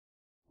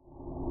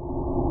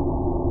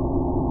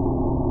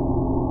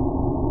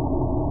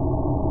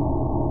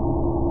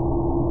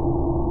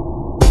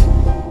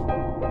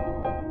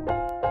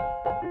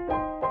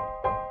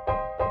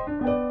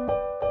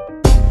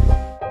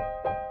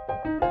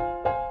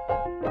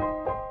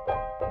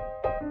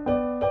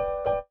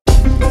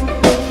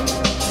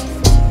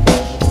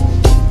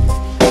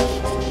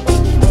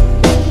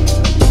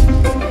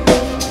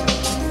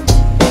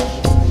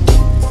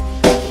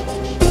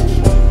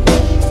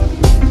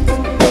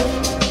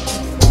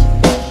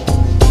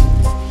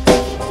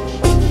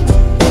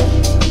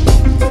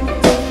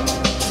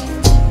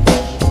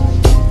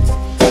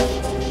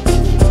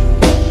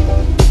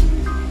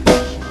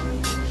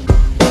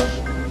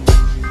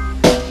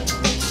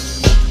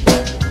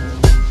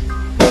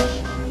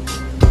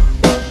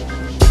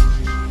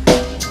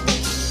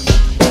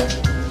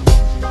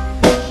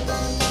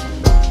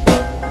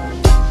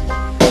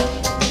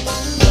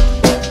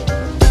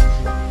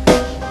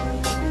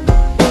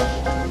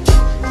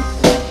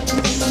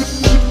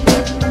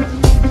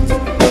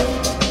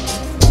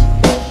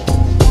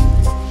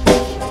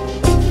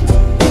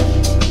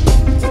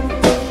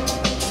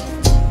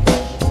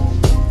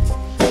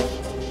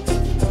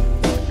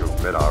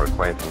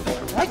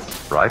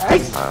like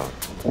it.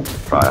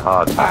 Try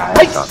hard.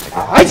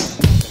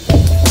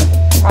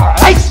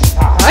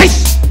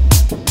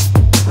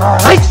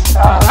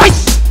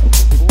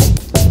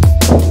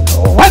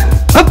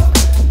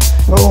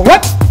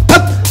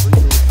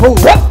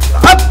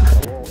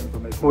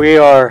 We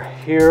are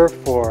here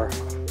for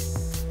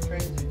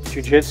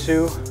Jiu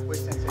Jitsu.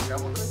 With Sensei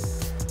Damokles.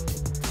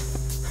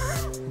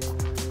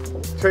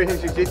 Training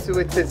Jiu Jitsu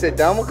with Sensei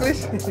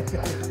Damokles.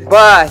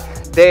 But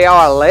they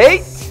are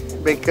late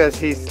because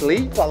he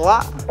sleeps a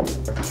lot.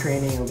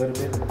 Training a little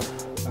bit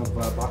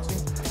of boxing?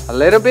 A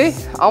little bit?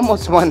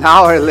 Almost 1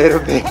 hour, a little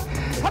bit.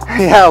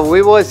 Yeah,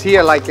 we was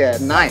here like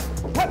at 9.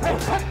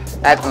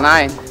 At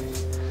 9.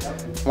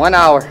 1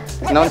 hour,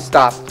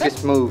 non-stop,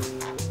 just move.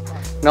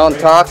 No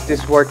talk,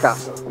 just work out.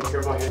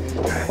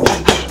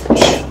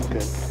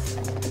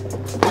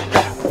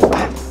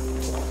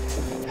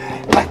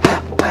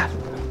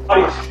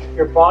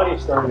 Your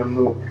body's starting to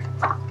move.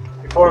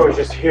 Before it was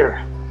just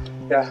here.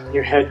 Yeah.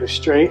 Your head was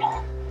straight.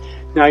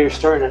 Now you're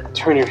starting to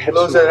turn your hips.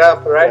 Close it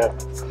up, right?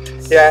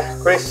 Yeah,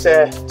 Chris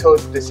told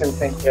the same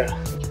thing. Yeah,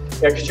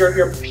 because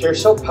you're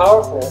so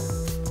powerful.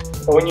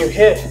 But when you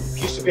hit,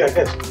 you used to be like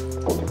this.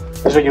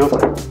 This is what you look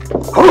like.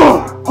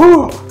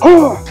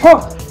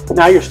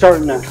 Now you're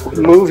starting to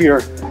move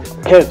your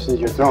hips as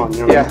you're throwing.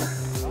 You know? Yeah.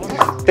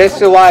 That's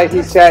why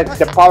he said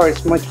the power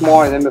is much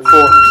more than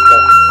before.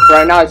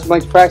 Right now it's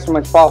much faster,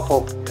 much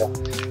powerful.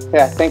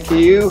 Yeah, thank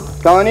you,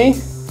 Tony.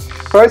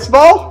 First of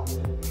all,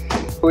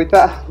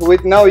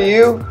 with no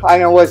you, I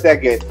know it was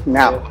that good.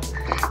 Now,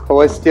 it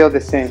was still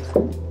the same.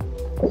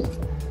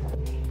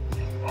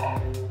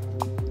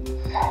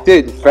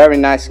 Dude, very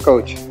nice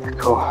coach.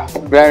 Cool.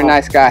 Very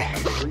nice guy.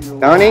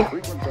 Tony,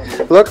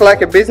 look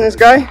like a business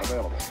guy,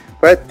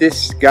 but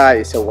this guy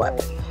is a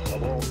weapon.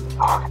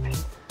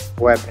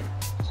 Weapon.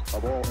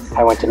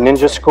 I went to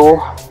ninja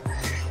school.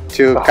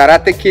 To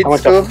Karate Kid I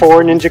went school. to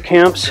 4 ninja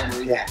camps.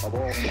 Yeah.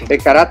 A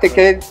Karate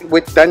Kid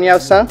with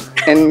Daniel-san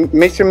and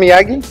Mr.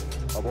 Miyagi.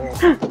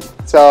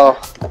 So,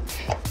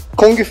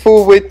 Kung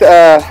Fu with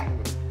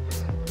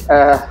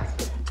And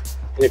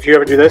if you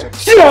ever do this,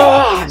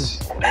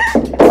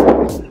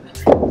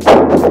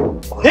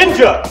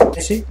 ninja.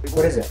 See,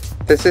 what is it?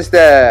 This is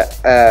the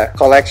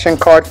collection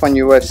card from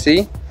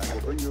UFC.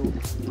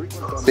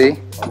 See?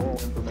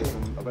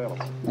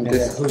 And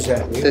Who's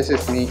that? this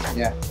is me,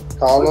 yeah.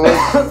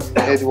 Carlos,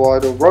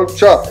 Eduardo,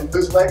 Rocha. And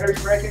whose leg are you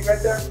breaking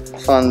right there?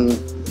 From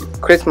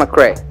Chris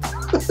McRae.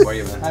 Where are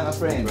you, man? I'm a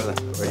friend.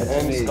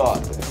 And Scott.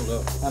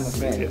 I'm a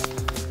friend.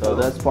 So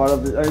that's part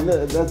of the.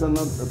 That's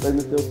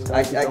another.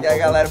 Aqui a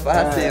galera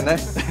faz assim, né?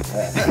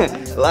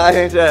 Lá a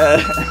gente é.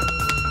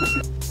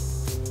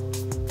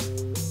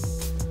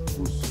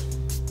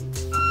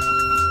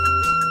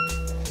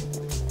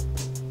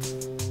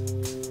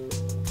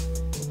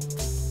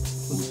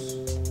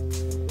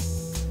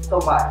 So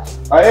much.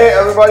 Hey,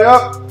 everybody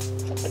up!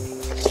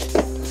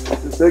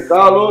 Sensei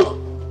Carlos!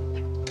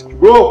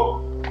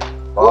 Go!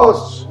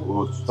 Us!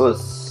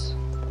 Us.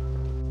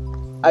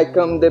 I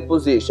come the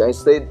position, I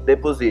stay the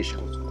position,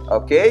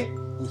 okay?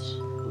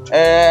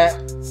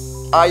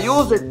 I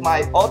use it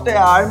my other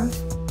arm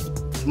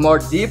more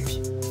deep,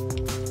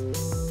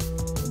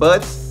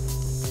 but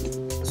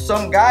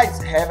some guys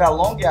have a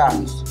long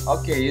arms,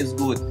 okay, it's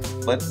good,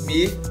 but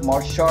me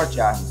more short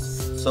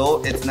arms,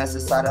 so it's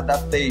necessary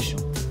adaptation.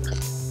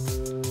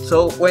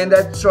 So when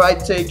I try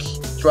take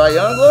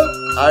triangle,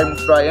 arm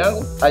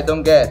triangle, I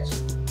don't get.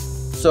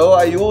 So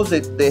I use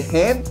it the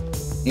hand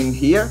in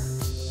here,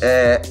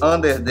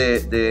 under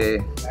the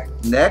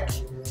neck,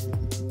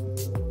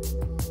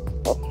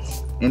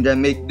 and I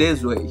make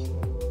this way.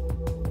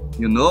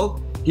 You know,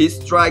 he's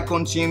try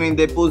continuing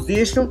the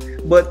position,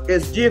 but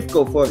it's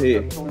difficult for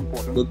him.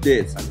 Look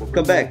this.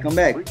 Come back, come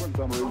back.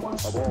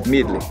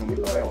 Middle.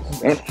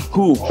 And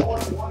hook.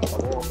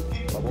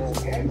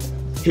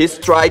 He's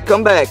try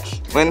come back.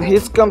 When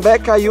he's come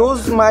back, I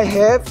use my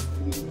head,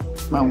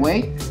 my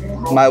weight,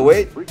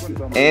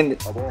 and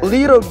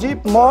little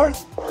deep more,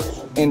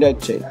 and I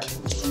take.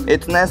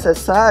 It's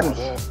necessary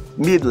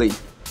middle.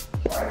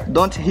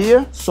 Don't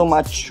here so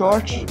much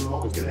short,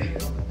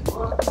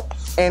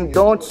 and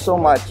don't so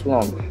much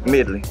long,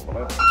 middle.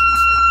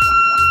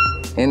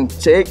 And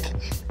take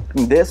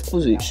in this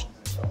position.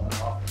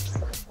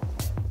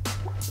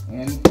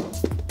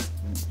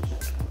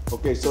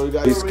 Okay, so in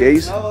this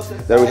case,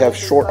 that we have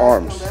short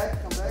arms.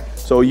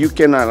 So you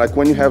cannot, like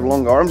when you have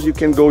long arms, you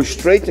can go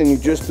straight and you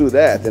just do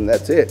that and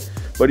that's it.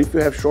 But if you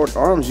have short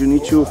arms, you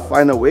need to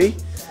find a way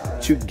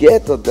to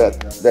get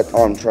that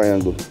arm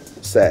triangle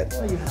set.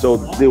 So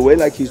the way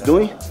like he's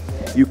doing,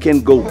 you can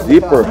go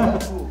deeper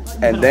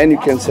and then you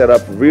can set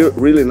up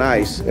really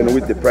nice. And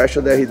with the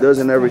pressure that he does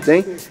and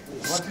everything,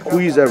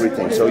 squeeze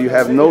everything. So you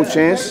have no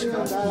chance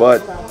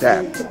but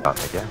tap.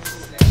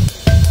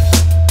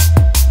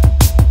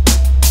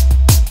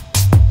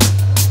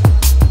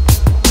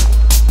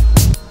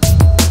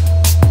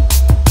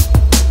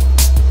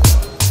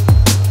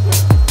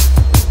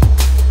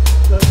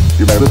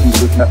 You may listen to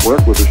this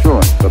network with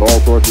assurance that all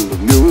sources of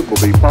news will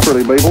be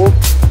properly labeled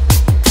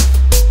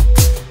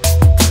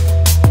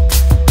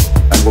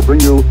and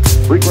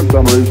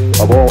summaries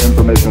of all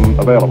information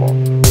available.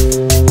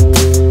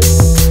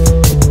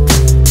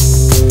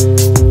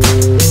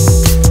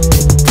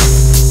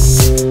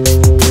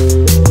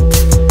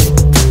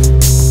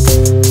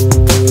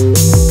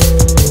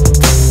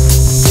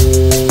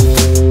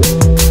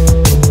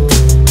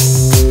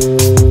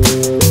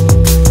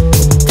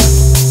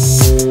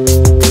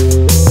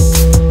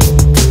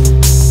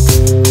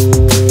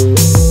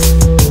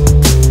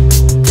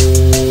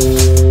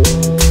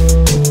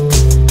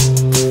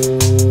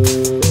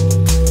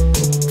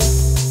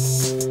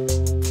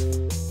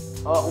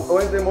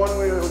 Wednesday morning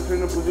we were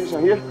training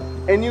position here,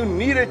 and you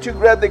needed to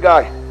grab the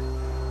guy.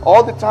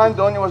 All the time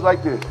Donnie was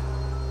like this.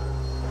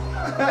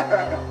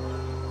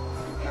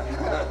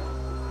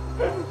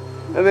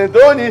 And then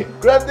Donnie,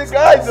 grab the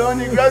guy,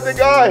 Donnie, grab the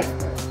guy.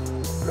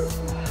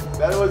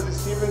 That was the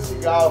Steven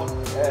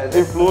Seagal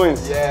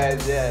influence. Yeah.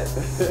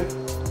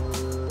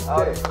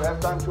 Okay, we have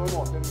time 2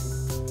 more. 10 minutes.